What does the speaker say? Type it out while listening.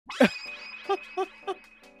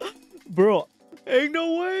Bro, ain't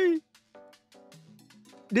no way.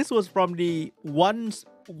 This was from the one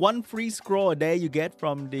free scroll a day you get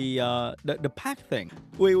from the pack thing.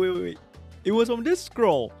 Wait. It was from this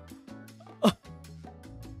scroll.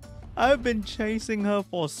 I've been chasing her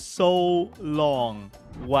for so long.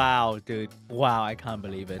 Wow, dude. Wow, I can't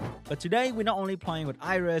believe it. But today, we're not only playing with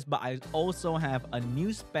Iris, but I also have a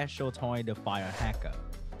new special toy, the Fire Hacker.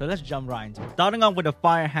 So let's jump right into it. Starting off with the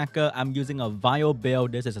Fire Hacker, I'm using a Vio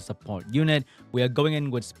build. This is a support unit. We are going in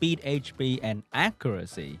with speed, HP, and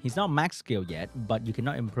accuracy. He's not max skill yet, but you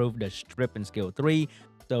cannot improve the strip in skill 3.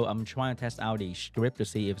 So I'm trying to test out the strip to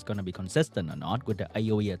see if it's going to be consistent or not with the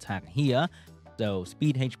AoE attack here. So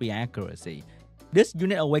speed, HP, accuracy. This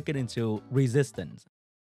unit awakened into resistance.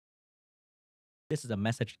 This is a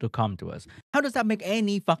message to come to us. How does that make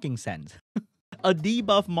any fucking sense? A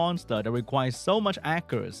debuff monster that requires so much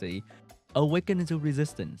accuracy awakened into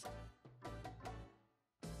resistance.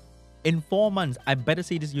 In 4 months, I better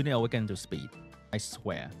see this unit awaken into speed. I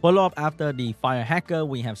swear. Follow up after the Fire Hacker,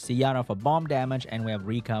 we have Ciara for bomb damage and we have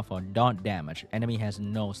Rika for dot damage. Enemy has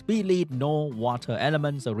no speed lead, no water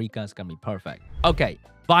element, so Rika is gonna be perfect. Okay,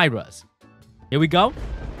 Virus. Here we go.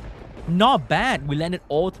 Not bad. We landed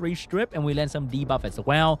all 3 strip and we landed some debuff as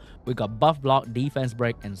well. We got buff block, defense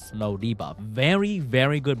break, and slow debuff. Very,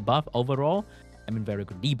 very good buff overall. I mean, very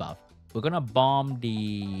good debuff. We're gonna bomb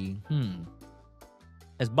the...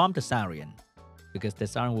 Let's bomb Thessarian. Because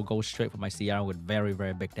Thessarian will go straight for my Ciara with very,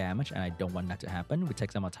 very big damage. And I don't want that to happen. We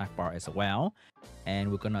take some attack bar as well.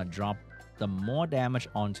 And we're gonna drop some more damage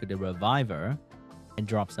onto the Reviver. And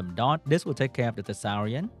drop some dot. This will take care of the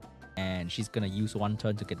Thessarian. And she's gonna use 1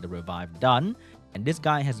 turn to get the revive done. And this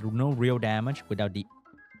guy has no real damage without the...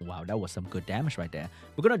 Wow, that was some good damage right there.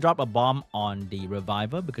 We're gonna drop a bomb on the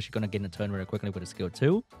Reviver because she's gonna get in a turn very quickly with a skill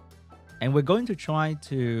 2. And we're going to try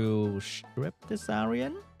to strip this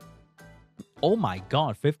Aryan. Oh my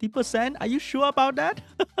god, 50%? Are you sure about that?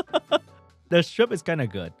 The strip is kind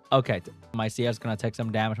of good. Okay, my CR is gonna take some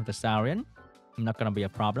damage from the Thessarian. Not gonna be a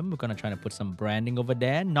problem. We're gonna try to put some branding over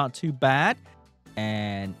there. Not too bad.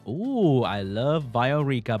 And, ooh, I love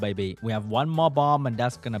Viorica, baby. We have 1 more bomb, and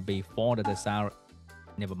that's gonna be for the Thessarian.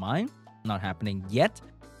 Never mind. Not happening yet.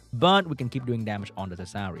 But we can keep doing damage on the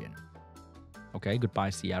Thessarian. Okay, goodbye,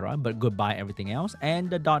 Ciara, but goodbye everything else. And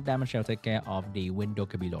the dot damage shall take care of the Window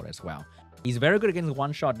Kabilor as well. He's very good against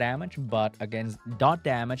one-shot damage, but against dot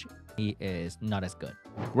damage, he is not as good.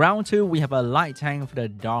 Round 2, we have a light tank for the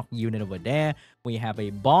dark unit over there. We have a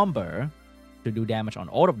bomber to do damage on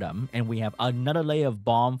all of them. And we have another layer of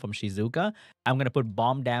bomb from Shizuka. I'm going to put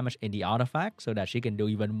bomb damage in the artifact so that she can do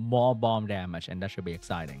even more bomb damage. And that should be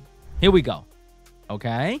exciting. Here we go.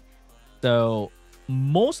 Okay. So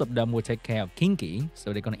most of them will take care of Kinky.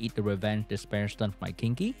 So they're going to eat the revenge despair stun for my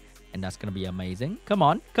Kinky. And that's going to be amazing. Come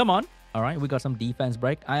on. Come on. All right. We got some defense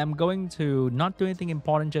break. I am going to not do anything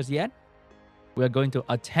important just yet. We're going to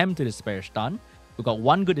attempt to despair stun. We got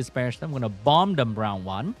 1 good despair stun. I'm going to bomb them round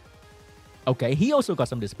 1. Okay, he also got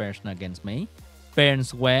some dispersion against me. Fair and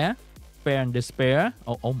square. Fair and despair.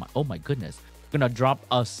 Oh my goodness. Gonna drop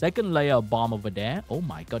a 2nd layer of bomb over there. Oh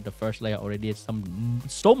my god, the first layer already did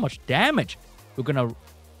so much damage. We're gonna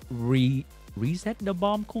reset the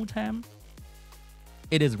bomb cooldown.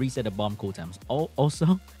 It is reset the bomb cooldowns.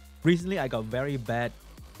 Also, recently I got very bad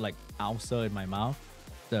like ulcer in my mouth.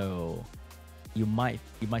 So you might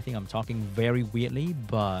think I'm talking very weirdly,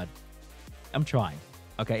 but I'm trying.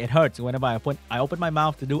 Okay, it hurts whenever I open my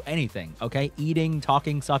mouth to do anything. Okay, eating,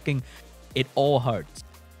 talking, sucking, it all hurts.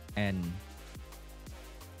 And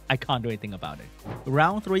I can't do anything about it.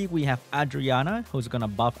 Round 3, we have Adriana, who's gonna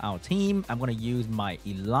buff our team. I'm gonna use my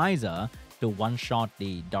Eliza to one-shot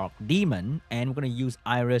the Dark Demon. And we're gonna use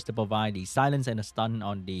Iris to provide the silence and the stun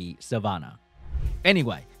on the Savannah.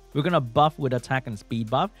 Anyway, we're gonna buff with attack and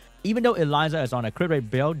speed buff. Even though Eliza is on a crit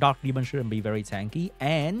rate build, Dark Demon shouldn't be very tanky.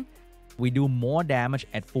 And we do more damage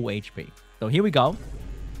at full HP. So here we go.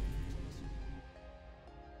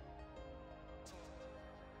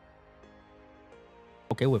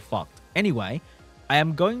 Okay, we're fucked. Anyway, I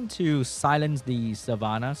am going to silence the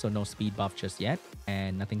Savannah, so no speed buff just yet.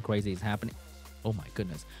 And nothing crazy is happening. Oh my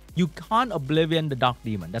goodness. You can't Oblivion the Dark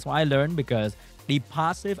Demon. That's what I learned, because the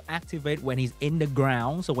passive activate when he's in the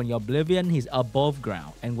ground. So when you Oblivion, he's above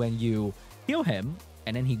ground. And when you kill him,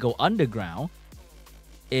 and then he go underground,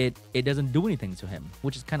 it doesn't do anything to him,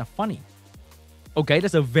 which is kind of funny. Okay,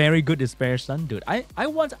 that's a very good despair stun, dude. I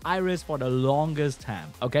want Iris for the longest time,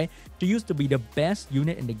 okay? She used to be the best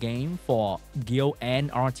unit in the game for Gil and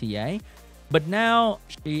RTA. But now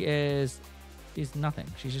she's nothing.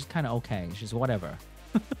 She's just kind of okay. She's whatever.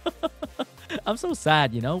 I'm so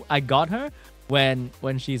sad, you know. I got her when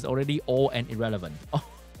she's already old and irrelevant.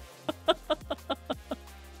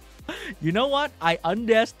 You know what? I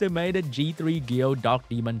underestimated G3 Geo Dark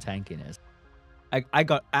Demon tankiness. I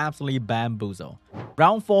got absolutely bamboozled.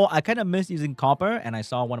 Round 4, I kind of miss using copper, and I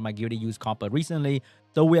saw one of my guildie use copper recently.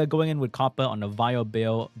 So we are going in with copper on the Vile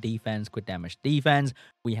build, defense, crit damage defense.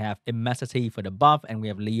 We have Immensity for the buff, and we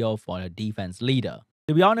have Leo for the defense leader.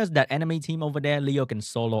 To be honest, that enemy team over there, Leo can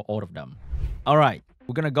solo all of them. All right,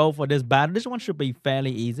 we're going to go for this battle. This one should be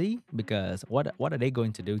fairly easy because what are they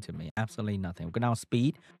going to do to me? Absolutely nothing. We're going to now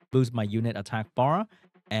speed, boost my unit attack bar,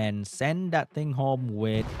 and send that thing home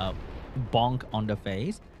with a bonk on the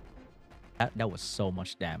face. That was so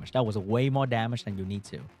much damage. That was way more damage than you need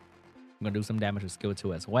to. I'm going to do some damage with skill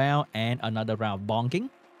 2 as well. And another round bonking.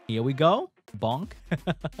 Here we go. Bonk.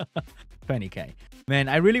 20k. Man,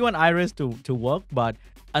 I really want Iris to work, but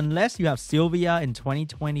unless you have Sylvia in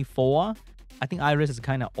 2024, I think Iris is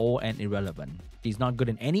kind of old and irrelevant. She's not good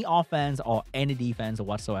in any offense or any defense or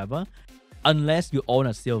whatsoever, unless you own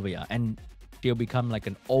a Sylvia, and she'll become like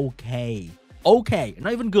an okay,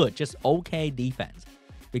 not even good, just okay defense,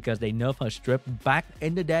 because they nerfed her strip back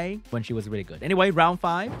in the day when she was really good. Anyway, round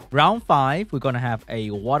 5. Round 5, we're going to have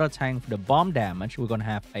a water tank for the bomb damage. We're going to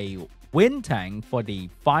have a wind tank for the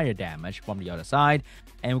fire damage from the other side.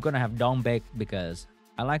 And we're going to have Dongbek because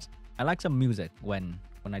I like some music when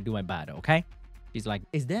I do my battle, okay? She's like,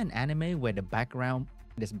 is there an anime where the background,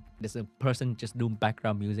 there's a person just doing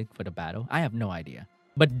background music for the battle? I have no idea.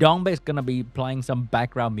 But Dongbek is going to be playing some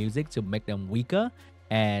background music to make them weaker.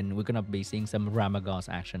 And we're going to be seeing some Ramagos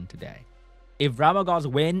action today. If Ramagos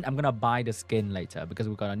win, I'm going to buy the skin later because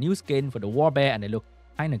we got a new skin for the Warbear and they look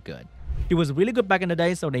kind of good. She was really good back in the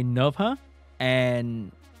day, so they nerfed her.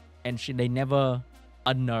 And they never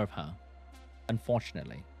unnerf her,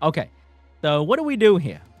 unfortunately. Okay, so what do we do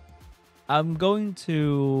here? I'm going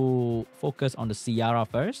to focus on the Ciara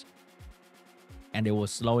first. And they will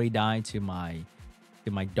slowly die to my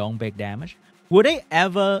Dongbek damage. Would they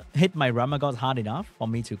ever hit my Ramagos hard enough for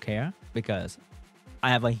me to care? Because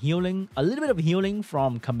I have a little bit of healing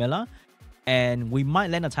from Camilla. And we might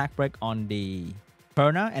land attack break on the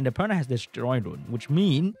Perna. And the Perna has Destroy Rune, which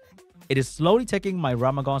means it is slowly taking my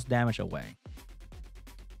Ramagos damage away.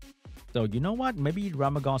 So you know what? Maybe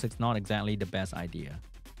Ramagos is not exactly the best idea.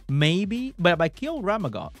 Maybe, but if I kill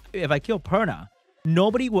Ramagos, if I kill Perna,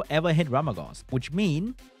 nobody will ever hit Ramagos, which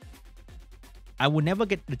means I will never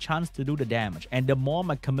get the chance to do the damage. And the more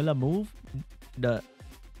my Camilla move, the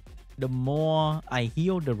more I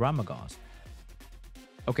heal the Ramagos.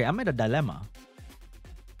 Okay, I'm at a dilemma.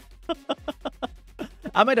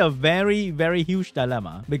 I'm at a very, very huge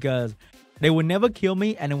dilemma because they will never kill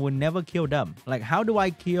me and I will never kill them. Like, how do I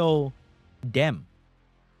kill them?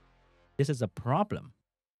 This is a problem.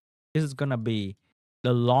 This is gonna be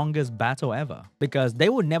the longest battle ever because they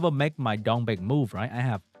will never make my Dongbek move, right? I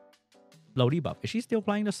have low debuff. Is she still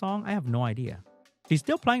playing the song? I have no idea. She's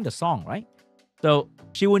still playing the song, right? So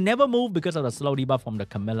she will never move because of the slow debuff from the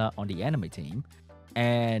Camilla on the enemy team.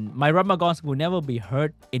 And my Ramagos will never be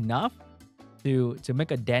hurt enough to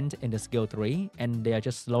make a dent in the skill 3. And they are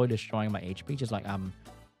just slowly destroying my HP, just like I'm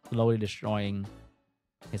slowly destroying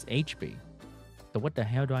his HP. So what the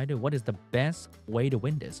hell do I do? What is the best way to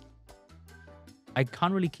win this? I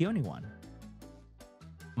can't really kill anyone.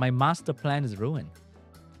 My master plan is ruined.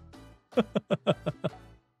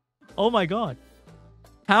 Oh my god.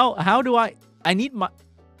 How do I need my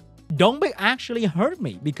Dongbek actually hurt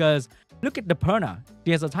me because look at the Perna.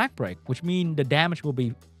 She has attack break, which means the damage will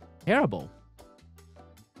be terrible.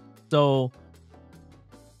 So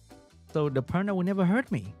the Perna will never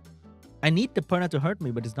hurt me. I need the Perna to hurt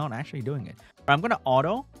me, but it's not actually doing it. But I'm gonna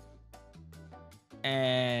auto,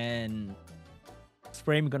 and this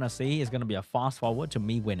frame you're gonna see is gonna be a fast forward to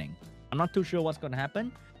me winning. I'm not too sure what's gonna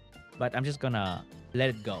happen, but I'm just gonna let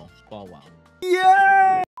it go for a while.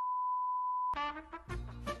 Yeah!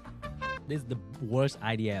 This is the worst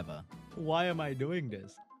idea ever. Why am I doing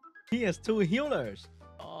this? He has 2 healers.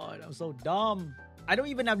 Oh, I'm so dumb. I don't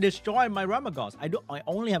even have Destroy in my Ramagos. I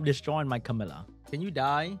only have Destroy in my Camilla. Can you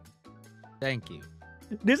die? Thank you.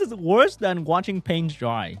 This is worse than watching paint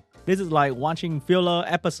dry. This is like watching filler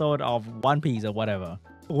episode of One Piece or whatever.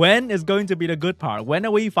 When is going to be the good part? When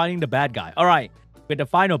are we fighting the bad guy? All right, with the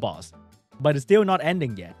final boss. But it's still not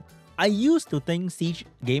ending yet. I used to think Siege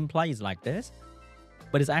gameplay is like this,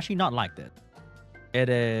 but it's actually not like that. It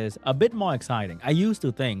is a bit more exciting. I used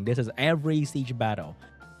to think this is every Siege battle.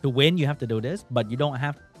 To win, you have to do this, but you don't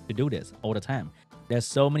have to do this all the time. There's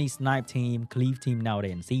so many snipe team, cleave team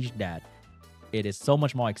nowadays in Siege that it is so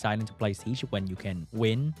much more exciting to play Siege when you can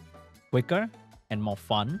win quicker and more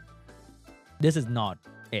fun This is not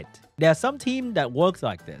it. There are some team that works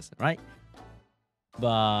like this, right?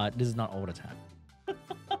 But this is not all the time.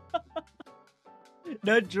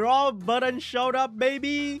 The draw button showed up,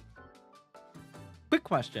 baby. Quick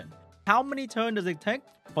question. How many turns does it take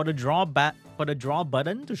for the draw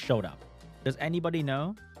button to show up? Does anybody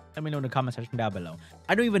know? Let me know in the comment section down below.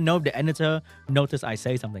 I don't even know if the editor noticed I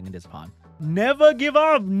say something in this part. Never give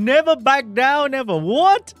up. Never back down. Never.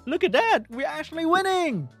 What? Look at that. We're actually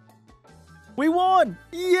winning. We won.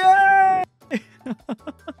 Yay!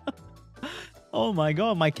 Oh my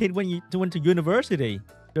god. My kid went to university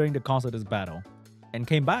during the course of this battle and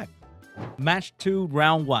came back. Match 2,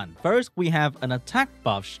 round 1. First, we have an attack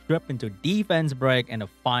buff stripped into defense break and a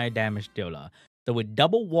fire damage dealer. So with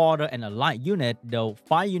double water and a light unit, the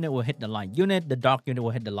fire unit will hit the light unit, the dark unit will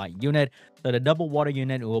hit the light unit. So the double water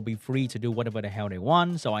unit will be free to do whatever the hell they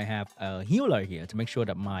want. So I have a healer here to make sure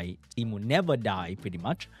that my team will never die pretty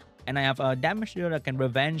much. And I have a damage dealer that can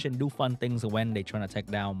revenge and do fun things when they try to take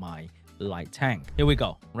down my light tank. Here we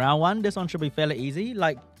go. Round 1, this one should be fairly easy.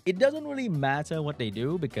 Like, it doesn't really matter what they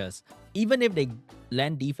do because even if they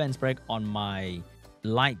land defense break on my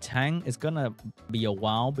light tank, it's gonna be a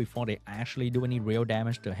while before they actually do any real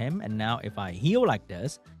damage to him. And now if I heal like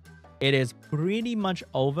this, it is pretty much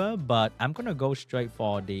over, but I'm gonna go straight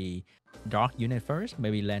for the dark unit first.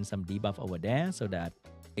 Maybe land some debuff over there so that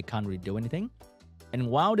it can't really do anything. And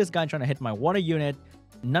while this guy trying to hit my water unit,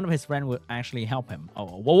 none of his friends will actually help him. Oh,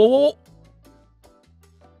 whoa, whoa, whoa.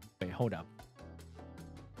 Wait, hold up.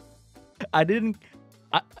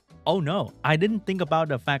 Oh no, I didn't think about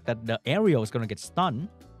the fact that the aerial is gonna get stunned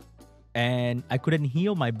and I couldn't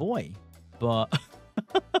heal my boy. But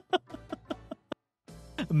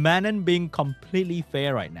Manon being completely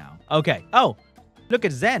fair right now. Okay. Oh, look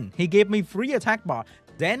at Zen. He gave me free attack bar.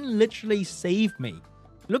 Zen literally saved me.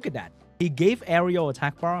 Look at that. He gave aerial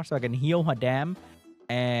attack bar so I can heal her dam,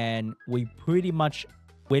 and we pretty much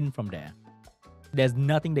win from there. There's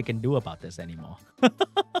nothing they can do about this anymore.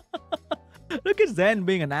 Look at Zen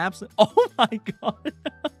being an absolute... Oh my god.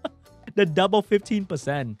 The double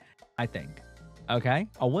 15%, I think. Okay.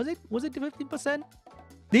 Or was it 15%?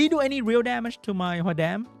 Did he do any real damage to my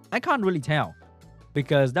Hodam? I can't really tell.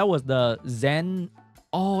 Because that was the Zen...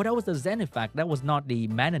 Oh, that was the Zen effect. That was not the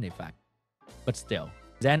Manon effect. But still.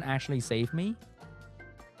 Zen actually saved me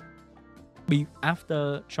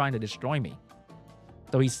after trying to destroy me.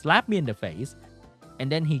 So he slapped me in the face.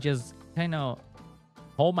 And then he just kind of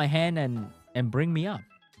hold my hand and bring me up.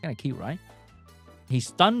 Kind of cute, right? He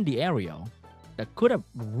stunned the aerial that could have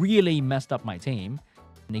really messed up my team,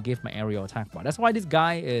 and he gave my aerial attack bar. That's why this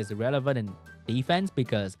guy is relevant in defense,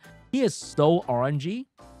 because he is so RNG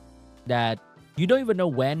that you don't even know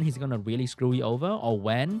when he's gonna really screw you over or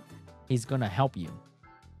when he's gonna help you.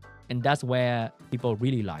 And that's where people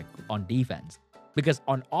really like on defense, because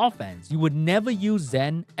on offense you would never use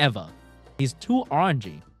Zen ever. He's too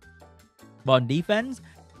RNG. But on defense,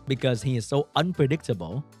 because he is so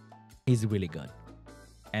unpredictable, he's really good.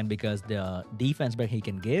 And because the defense break he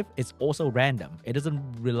can give is also random. It doesn't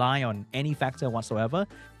rely on any factor whatsoever.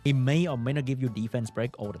 He may or may not give you defense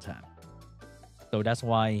break all the time. So that's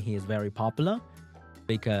why he is very popular,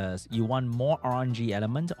 because you want more RNG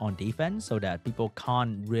element on defense so that people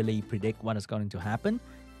can't really predict what is going to happen.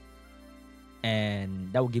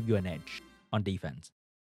 And that will give you an edge on defense.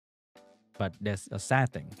 But there's a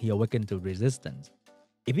sad thing. He awakened to resistance.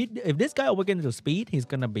 If this guy awakens to speed, he's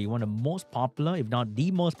going to be one of the most popular, if not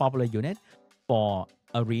the most popular unit for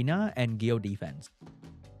arena and guild defense.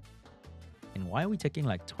 And why are we taking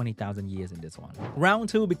like 20,000 years in this one? Round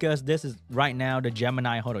 2, because this is right now the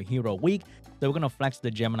Gemini Holo Hero week. So we're going to flex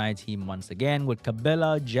the Gemini team once again with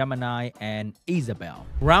Kabila, Gemini, and Isabel.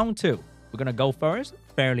 Round 2, we're going to go first.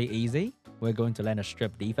 Fairly easy. We're going to land a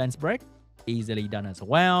strip defense break. Easily done as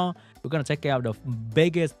well. We're going to take care of the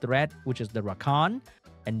biggest threat, which is the Rakan.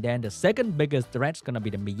 And then the second biggest threat is going to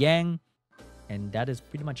be the Miyang. And that is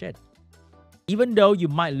pretty much it. Even though you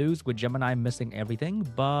might lose with Gemini missing everything,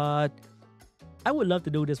 but I would love to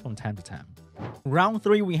do this from time to time. Round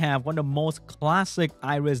 3, we have one of the most classic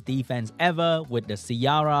Iris defense ever with the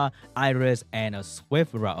Ciara, Iris, and a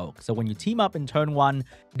Swift Raok. So when you team up in turn 1,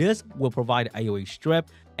 this will provide AoE strip,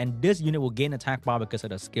 and this unit will gain attack bar because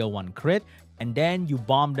of the skill 1 crit. And then you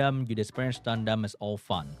bomb them, you despair stun them, it's all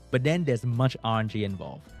fun. But then there's much RNG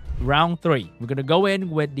involved. Round 3, we're gonna go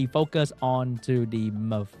in with the focus on to the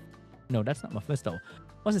no, that's not Mephisto.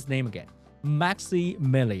 What's his name again?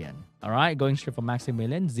 Maximilian. All right, going straight for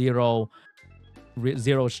Maximilian. Zero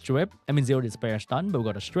strip. I mean, 0 despair stun, but we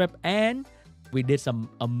got a strip, and we did some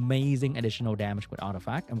amazing additional damage with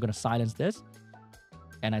artifact. I'm gonna silence this,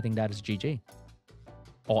 and I think that is GG.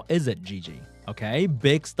 Or is it GG? Okay,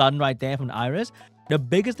 big stun right there from Iris. The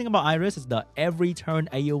biggest thing about Iris is the every turn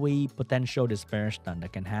AoE potential despair stun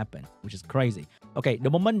that can happen, which is crazy. Okay, the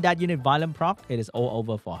moment that unit violent proc, it is all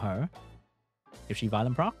over for her. If she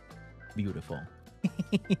violent proc, beautiful.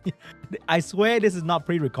 I swear this is not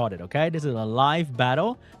pre-recorded, okay? This is a live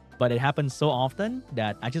battle, but it happens so often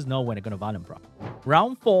that I just know when they're gonna violent proc.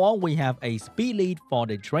 Round 4, we have a speed lead for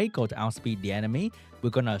the Draco to outspeed the enemy.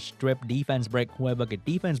 We're gonna strip defense break. Whoever get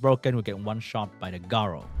defense broken will get one shot by the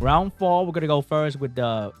Garo. Round 4, we're gonna go first with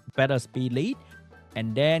the better speed lead,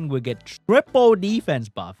 and then we get triple defense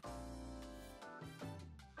buff.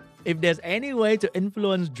 If there's any way to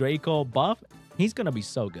influence Draco buff, he's gonna be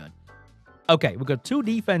so good. Okay, we got 2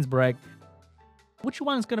 defense break. Which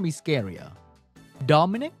one is gonna be scarier?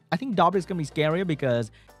 Dominic? I think Dominic's gonna be scarier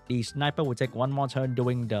because the sniper will take one more turn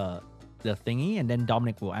doing the thingy, and then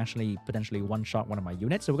Dominic will actually potentially one-shot one of my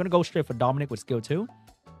units. So we're gonna go straight for Dominic with skill 2.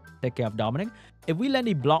 Take care of Dominic. If we land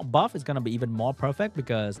the block buff, it's gonna be even more perfect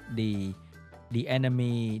because the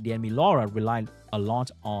enemy Laura relied a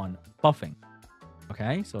lot on buffing.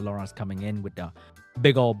 Okay, so Laura's coming in with the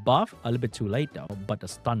big old buff. A little bit too late though, but the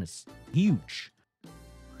stun is huge.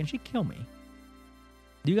 Can she kill me?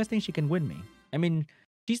 Do you guys think she can win me? I mean,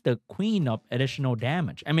 she's the queen of additional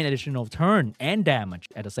damage. I mean, additional turn and damage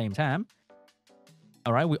at the same time.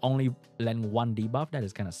 All right, we only land 1 debuff. That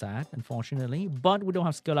is kind of sad, unfortunately. But we don't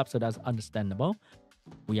have skill up, so that's understandable.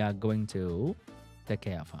 We are going to take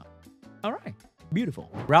care of her. All right, beautiful.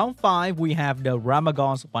 Round 5, we have the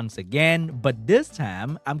Ramagons once again. But this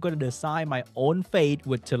time, I'm going to decide my own fate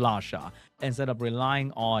with Talasha instead of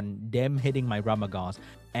relying on them hitting my Ramagons.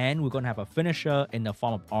 And we're going to have a finisher in the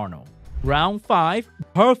form of Arnold. Round 5,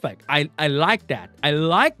 perfect. I like that. I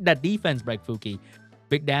like that defense break, Fuki.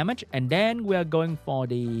 Big damage. And then we are going for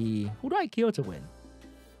the... Who do I kill to win?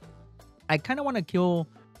 I kind of want to kill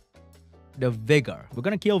the Vigor. We're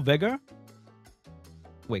going to kill Vigor.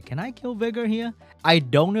 Wait, can I kill Vigor here? I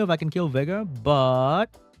don't know if I can kill Vigor, but...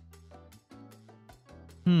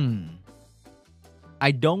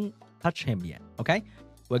 I don't touch him yet, okay?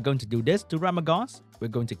 We're going to do this to Ramagos. We're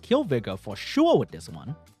going to kill Vigor for sure with this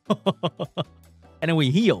one. And then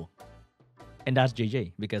we heal. And that's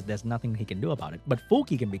GG because there's nothing he can do about it. But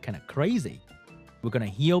Fuki can be kind of crazy. We're going to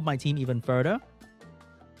heal my team even further.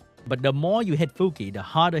 But the more you hit Fuki, the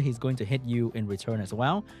harder he's going to hit you in return as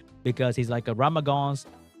well. Because he's like a Ramagons,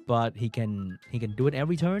 but he can do it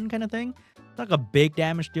every turn kind of thing. It's like a big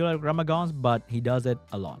damage dealer like Ramagons, but he does it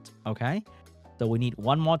a lot. Okay? So we need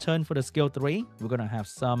one more turn for the skill 3. We're going to have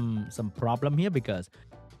some problem here because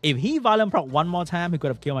if he violent proc one more time, he could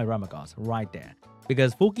have killed my Ramagos right there.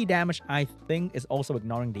 Because Fuki damage, I think, is also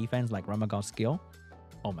ignoring defense like Ramagos skill.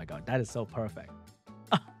 Oh my god, that is so perfect.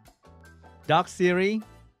 Dark Siri.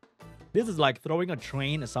 This is like throwing a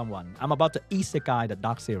train at someone. I'm about to isekai the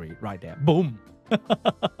Dark Siri right there. Boom.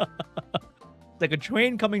 Like a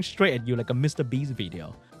train coming straight at you like a Mr. Beast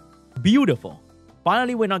video. Beautiful.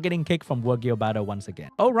 Finally, we're not getting kicked from World Gear Battle once again.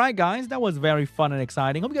 Alright guys, that was very fun and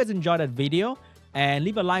exciting. Hope you guys enjoyed that video. And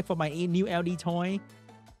leave a like for my new LD toy.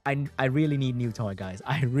 I really need new toy, guys.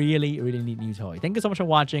 I really need new toy. Thank you so much for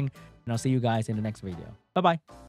watching. And I'll see you guys in the next video. Bye-bye.